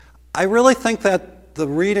I really think that the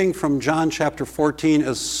reading from John chapter 14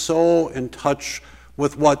 is so in touch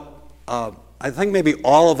with what I think maybe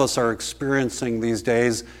all of us are experiencing these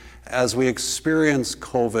days as we experience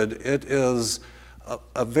COVID. It is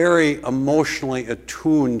a very emotionally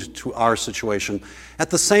attuned to our situation. At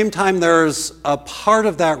the same time, there's a part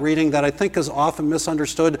of that reading that I think is often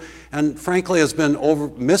misunderstood and frankly has been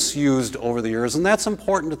misused over the years, and that's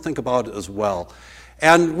important to think about as well.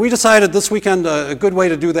 And we decided this weekend a good way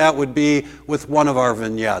to do that would be with one of our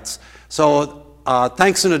vignettes. So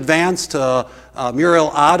thanks in advance to Muriel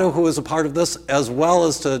Otto, who is a part of this, as well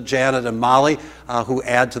as to Janet and Molly, who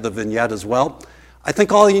add to the vignette as well. I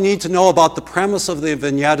think all you need to know about the premise of the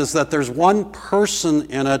vignette is that there's one person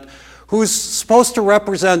in it who's supposed to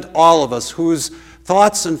represent all of us, whose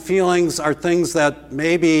thoughts and feelings are things that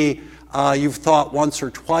maybe you've thought once or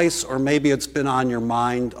twice, or maybe it's been on your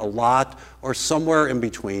mind a lot, or somewhere in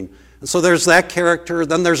between. And so there's that character,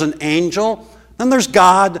 then there's an angel, then there's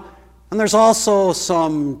God, and there's also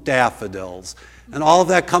some daffodils. And all of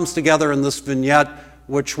that comes together in this vignette,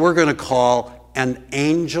 which we're going to call An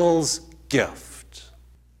Angel's Gift.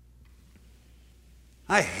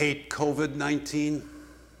 I hate COVID-19.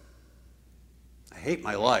 I hate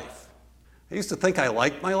my life. I used to think I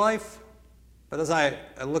liked my life, but as I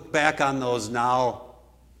look back on those now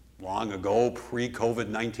long ago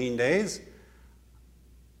pre-COVID-19 days,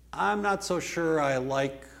 I'm not so sure I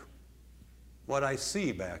like what I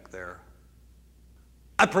see back there.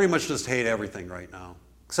 I pretty much just hate everything right now,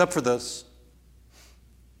 except for this.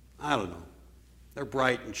 I don't know. They're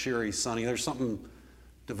bright and cheery, sunny. There's something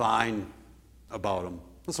divine about them.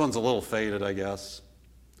 This one's a little faded, I guess.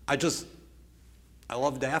 I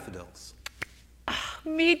love daffodils.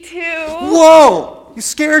 Me too. Whoa! You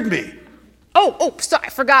scared me. Oh, sorry. I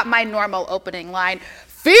forgot my normal opening line.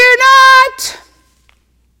 Fear not!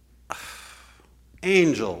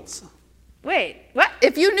 Angels. Wait, what?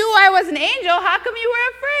 If you knew I was an angel, how come you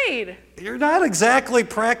were afraid? You're not exactly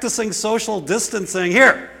practicing social distancing.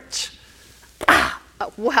 Here,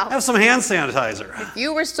 Well, have some hand sanitizer. if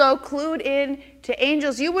you were so clued in to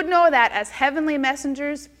angels, you would know that as heavenly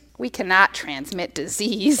messengers, we cannot transmit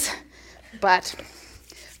disease. But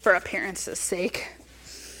for appearance's sake,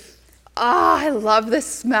 I love the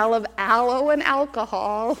smell of aloe and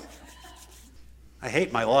alcohol. I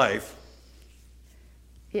hate my life.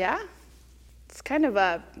 Yeah? It's kind of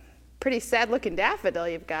a pretty sad-looking daffodil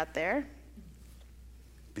you've got there.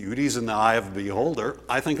 Beauty's in the eye of the beholder.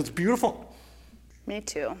 I think it's beautiful. Me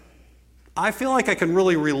too. I feel like I can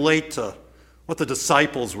really relate to what the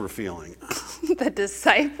disciples were feeling. The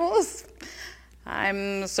disciples?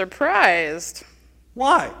 I'm surprised.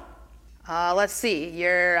 Why? Let's see.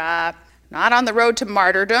 You're not on the road to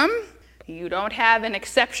martyrdom. You don't have an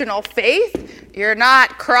exceptional faith. You're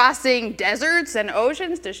not crossing deserts and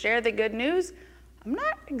oceans to share the good news. I'm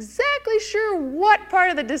not exactly sure what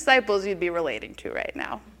part of the disciples you'd be relating to right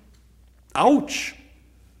now. Ouch.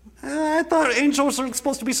 I thought angels are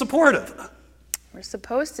supposed to be supportive. We're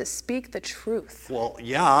supposed to speak the truth. Well,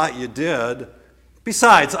 yeah, you did.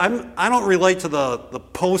 Besides, I don't relate to the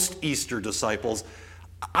post-Easter disciples.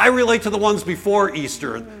 I relate to the ones before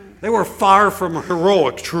Easter. They were far from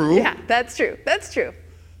heroic, true? Yeah, that's true. That's true.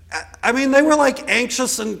 I mean, they were like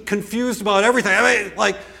anxious and confused about everything. I mean,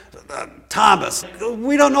 like Thomas,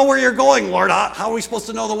 we don't know where you're going, Lord. How are we supposed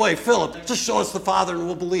to know the way? Philip, just show us the Father and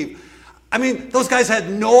we'll believe. I mean, those guys had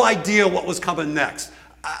no idea what was coming next.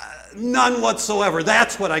 None whatsoever.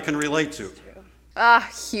 That's what I can relate to.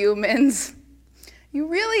 Humans. You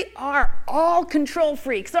really are all control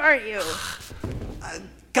freaks, aren't you?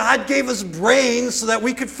 God gave us brains so that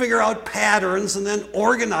we could figure out patterns and then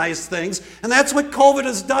organize things. And that's what COVID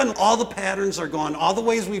has done. All the patterns are gone. All the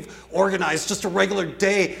ways we've organized just a regular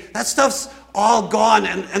day, that stuff's all gone.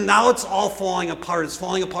 And now it's all falling apart. It's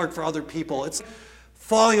falling apart for other people. It's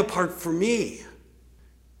falling apart for me.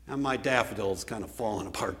 And my daffodil's kind of falling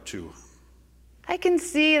apart too. I can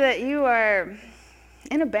see that you are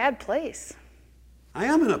in a bad place. I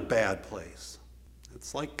am in a bad place.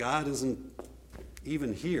 It's like God isn't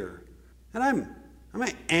even here. And I'm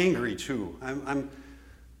angry too. I'm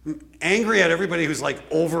angry at everybody who's like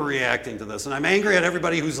overreacting to this. And I'm angry at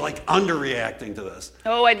everybody who's like underreacting to this.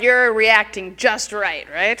 Oh, and you're reacting just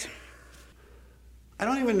right? I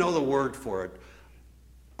don't even know the word for it.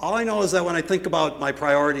 All I know is that when I think about my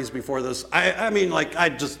priorities before this, I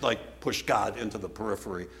just push God into the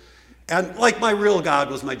periphery. And like my real God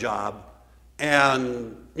was my job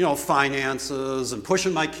and, finances and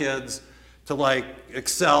pushing my kids to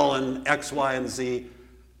excel in X, Y, and Z.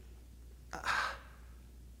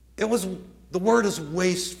 The word is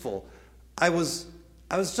wasteful. I was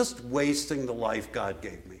just wasting the life God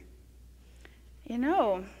gave me. You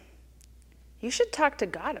know, you should talk to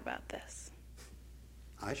God about this.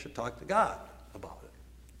 I should talk to God about it.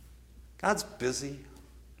 God's busy.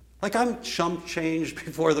 Like I'm chump change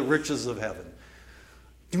before the riches of heaven.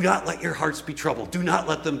 Do not let your hearts be troubled. Do not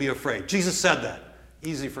let them be afraid. Jesus said that.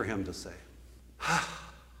 Easy for him to say.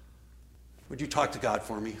 Would you talk to God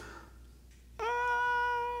for me?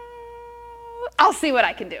 I'll see what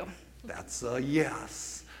I can do. That's a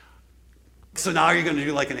yes. So now you're going to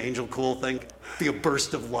do like an angel cool thing? Be a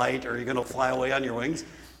burst of light, or are you going to fly away on your wings?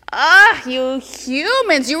 You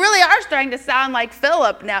humans, you really are starting to sound like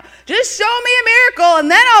Philip now. Just show me a miracle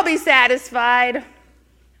and then I'll be satisfied.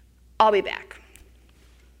 I'll be back.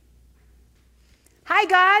 Hi,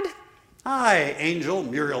 God. Hi, Angel,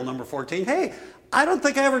 Muriel number 14. Hey, I don't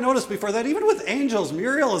think I ever noticed before that even with angels,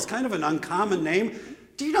 Muriel is kind of an uncommon name.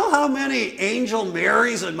 Do you know how many Angel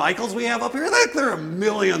Marys and Michaels we have up here? Like, there are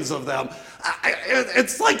millions of them.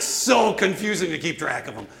 It's like so confusing to keep track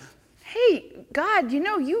of them. Hey, God,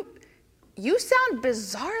 you sound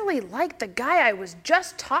bizarrely like the guy I was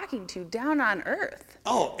just talking to down on Earth.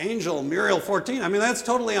 Oh, Angel Muriel 14. I mean, that's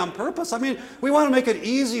totally on purpose. I mean, we want to make it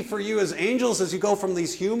easy for you as angels as you go from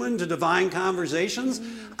these human to divine conversations.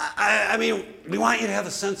 I mean, we want you to have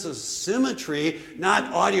a sense of symmetry,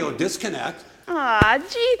 not audio disconnect. Aw,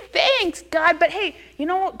 gee, thanks, God. But hey, you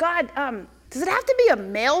know what, God, does it have to be a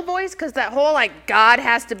male voice? Because that whole, God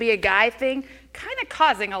has to be a guy thing, kind of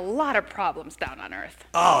causing a lot of problems down on Earth.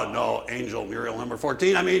 Oh, no, Angel Muriel number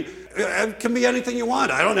 14. I mean, it can be anything you want.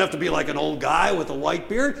 I don't have to be like an old guy with a white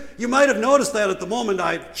beard. You might have noticed that at the moment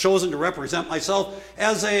I've chosen to represent myself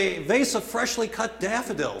as a vase of freshly cut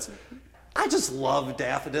daffodils. I just love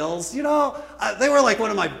daffodils. You know, they were like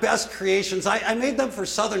one of my best creations. I made them for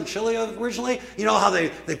southern Chile originally. You know how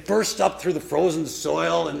they burst up through the frozen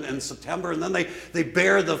soil in September, and then they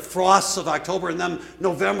bear the frosts of October, and then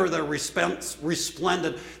November they're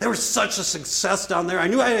resplendent. They were such a success down there. I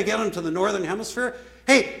knew I had to get them to the northern hemisphere.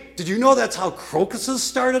 Hey, did you know that's how crocuses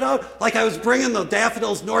started out? Like I was bringing the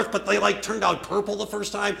daffodils north, but they turned out purple the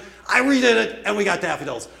first time. I redid it, and we got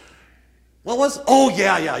daffodils. What was? Oh,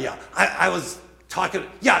 yeah. I was talking.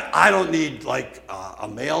 Yeah, I don't need a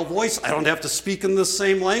male voice. I don't have to speak in the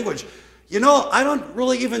same language. You know, I don't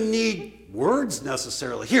really even need words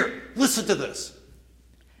necessarily. Here, listen to this.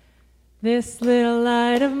 This little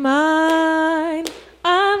light of mine,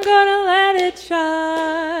 I'm gonna let it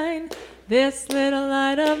shine. This little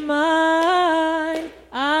light of mine,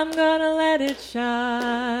 I'm gonna let it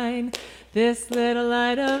shine. This little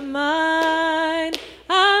light of mine,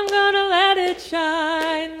 I'm gonna let it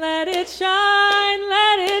shine, let it shine,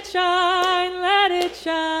 let it shine, let it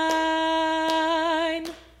shine.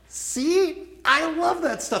 See? I love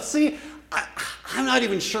that stuff. See, I'm not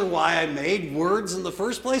even sure why I made words in the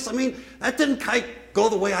first place. I mean, that didn't quite go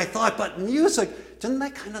the way I thought, but music, didn't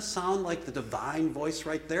that kind of sound like the divine voice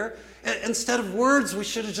right there? Instead of words, we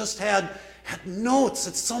should have just had notes.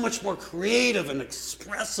 It's so much more creative and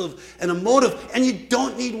expressive and emotive, and you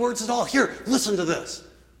don't need words at all. Here, listen to this.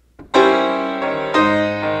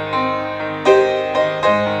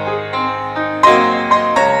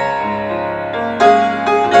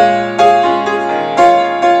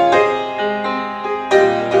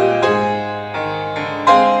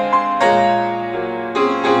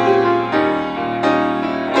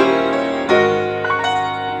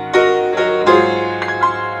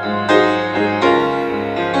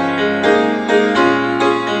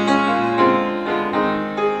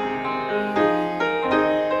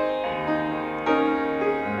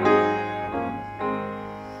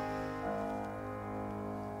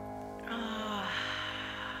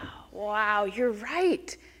 Wow, you're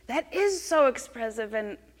right. That is so expressive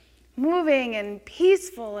and moving and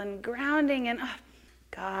peaceful and grounding and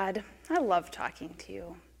God, I love talking to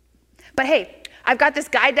you. But hey, I've got this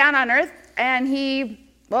guy down on Earth and he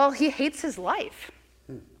hates his life.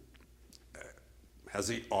 Has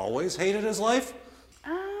he always hated his life?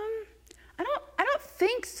 I don't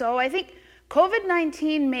think so. I think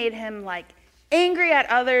COVID-19 made him angry at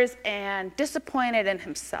others and disappointed in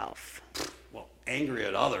himself. Well, angry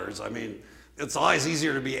at others. I mean, it's always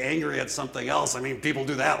easier to be angry at something else. I mean, people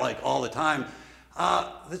do that all the time.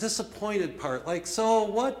 The disappointed part, so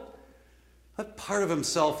what part of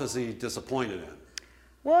himself is he disappointed in?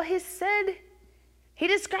 Well, he described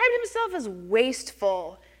himself as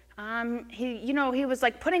wasteful. He was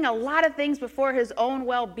putting a lot of things before his own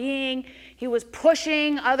well-being. He was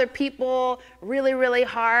pushing other people really, really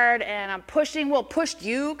hard, and pushed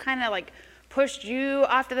you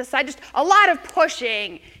off to the side. Just a lot of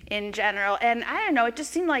pushing in general. And I don't know, it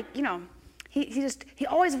just seemed like, he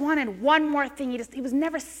always wanted one more thing. He was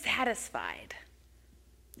never satisfied.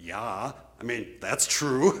 Yeah, I mean, that's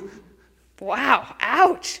true. Wow,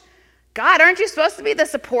 ouch. God, aren't you supposed to be the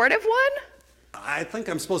supportive one? I think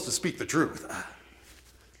I'm supposed to speak the truth.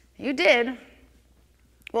 You did.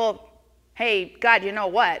 Well, hey, God, you know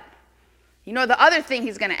what? You know the other thing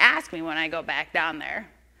he's going to ask me when I go back down there?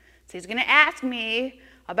 So he's going to ask me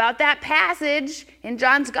about that passage in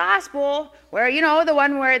John's gospel where, you know, the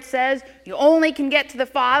one where it says, you only can get to the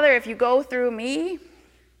Father if you go through me.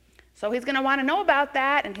 So he's going to want to know about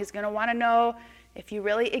that, and he's going to want to know if you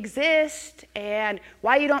really exist and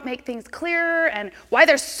why you don't make things clearer and why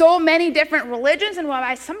there's so many different religions and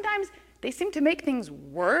why sometimes they seem to make things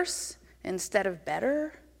worse instead of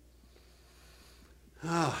better.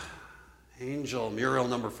 Angel, Muriel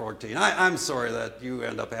number 14. I'm sorry that you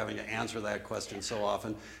end up having to answer that question so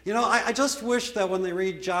often. You know, I just wish that when they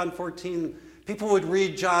read John 14, people would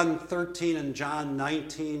read John 13 and John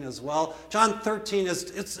 19 as well. John 13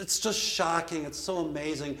 it's just shocking. It's so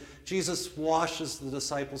amazing. Jesus washes the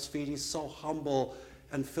disciples' feet. He's so humble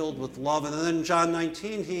and filled with love. And then in John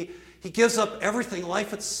 19, he gives up everything,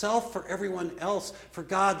 life itself, for everyone else. For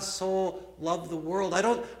God so loved the world. I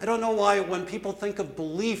don't know why when people think of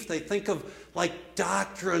belief, they think of like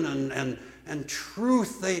doctrine and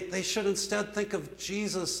truth. They should instead think of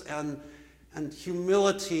Jesus and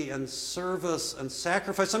humility and service and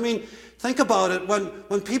sacrifice. I mean, think about it.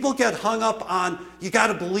 When people get hung up on, you got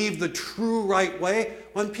to believe the true right way,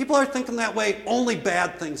 when people are thinking that way, only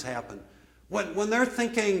bad things happen. When they're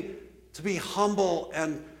thinking to be humble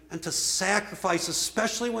and to sacrifice,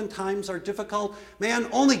 especially when times are difficult, man,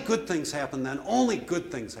 only good things happen then. Only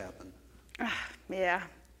good things happen. Yeah.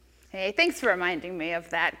 Hey, thanks for reminding me of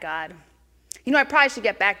that, God. You know, I probably should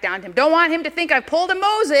get back down to him. Don't want him to think I pulled a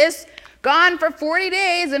Moses, gone for 40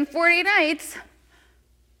 days and 40 nights.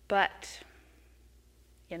 But,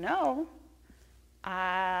 you know,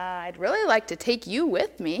 I'd really like to take you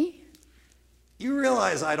with me. You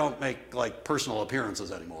realize I don't make like personal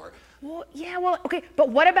appearances anymore. Well, yeah, okay, but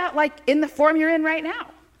what about like in the form you're in right now?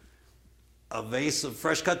 A vase of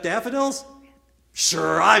fresh cut daffodils?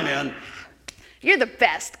 Sure, I'm in. You're the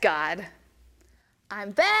best, God. I'm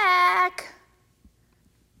back.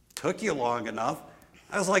 Took you long enough.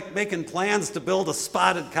 I was like making plans to build a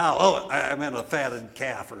spotted cow. Oh, I meant a fatted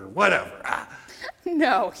calf or whatever.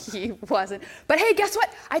 No, he wasn't. But hey, guess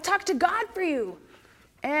what? I talked to God for you.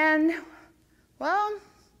 And, well,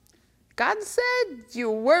 God said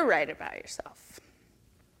you were right about yourself.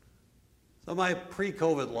 So my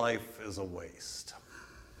pre-COVID life is a waste.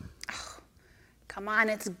 Oh, come on,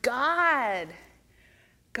 it's God.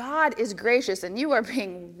 God is gracious, and you are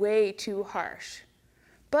being way too harsh.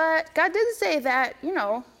 But God did say that, you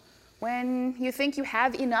know, when you think you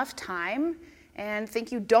have enough time and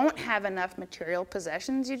think you don't have enough material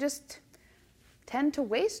possessions, you just tend to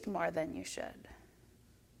waste more than you should.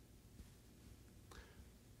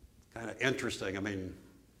 Kind of interesting. I mean,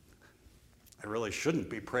 I really shouldn't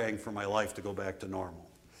be praying for my life to go back to normal.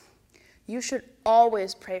 You should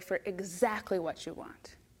always pray for exactly what you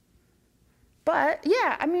want. But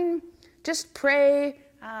yeah, I mean, just pray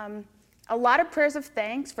a lot of prayers of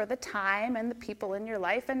thanks for the time and the people in your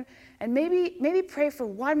life, and maybe pray for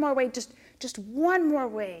one more way, just one more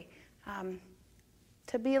way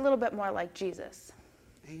to be a little bit more like Jesus.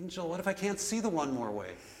 Angel, what if I can't see the one more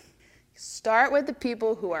way? Start with the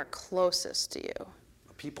people who are closest to you.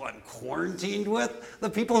 The people I'm quarantined with? The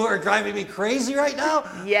people who are driving me crazy right now?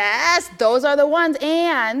 Yes, those are the ones.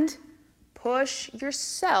 And push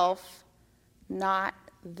yourself, not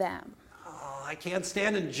them. Oh, I can't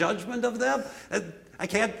stand in judgment of them. I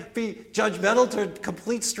can't be judgmental to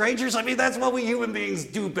complete strangers. I mean, that's what we human beings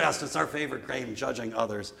do best. It's our favorite game, judging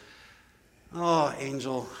others. Oh,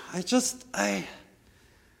 Angel, I just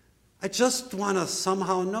want to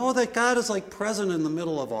somehow know that God is like present in the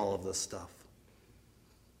middle of all of this stuff.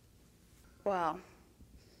 Well,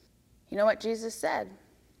 you know what Jesus said?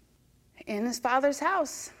 In his Father's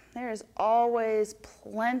house, there is always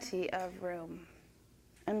plenty of room.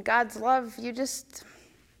 And God's love, you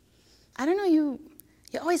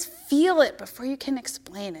always feel it before you can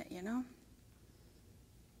explain it, you know?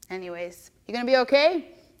 Anyways, you gonna be okay?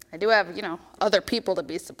 I do have, other people to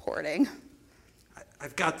be supporting.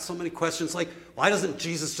 I've got so many questions, like, why doesn't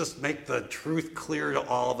Jesus just make the truth clear to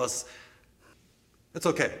all of us? It's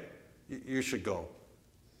okay. You should go.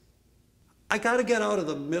 I got to get out of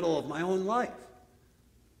the middle of my own life.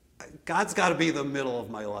 God's got to be the middle of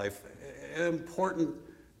my life. Important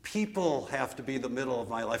people have to be the middle of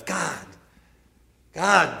my life. God,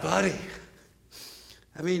 buddy.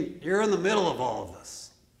 I mean, you're in the middle of all of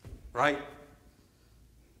this, right?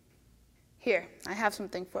 Here, I have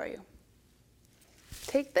something for you.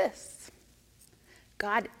 Take this.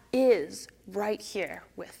 God is right here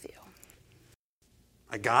with you.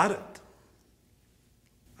 I got it.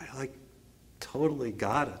 I totally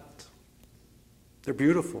got it. They're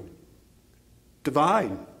beautiful.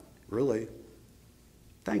 Divine, really.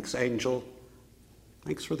 Thanks, angel.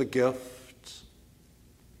 Thanks for the gift.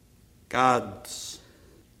 God's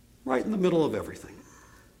right in the middle of everything.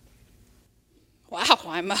 Wow,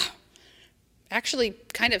 I'm actually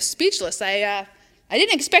kind of speechless. I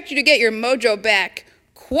didn't expect you to get your mojo back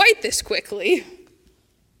quite this quickly.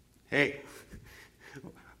 Hey,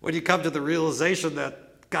 when you come to the realization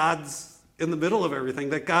that God's in the middle of everything,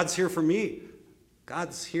 that God's here for me,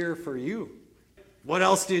 God's here for you. What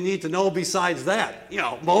else do you need to know besides that?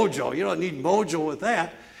 Mojo. You don't need mojo with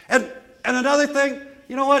that. And another thing,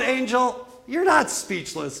 you know what, Angel? You're not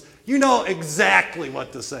speechless. You know exactly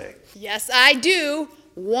what to say. Yes, I do.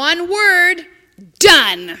 One word,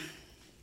 done.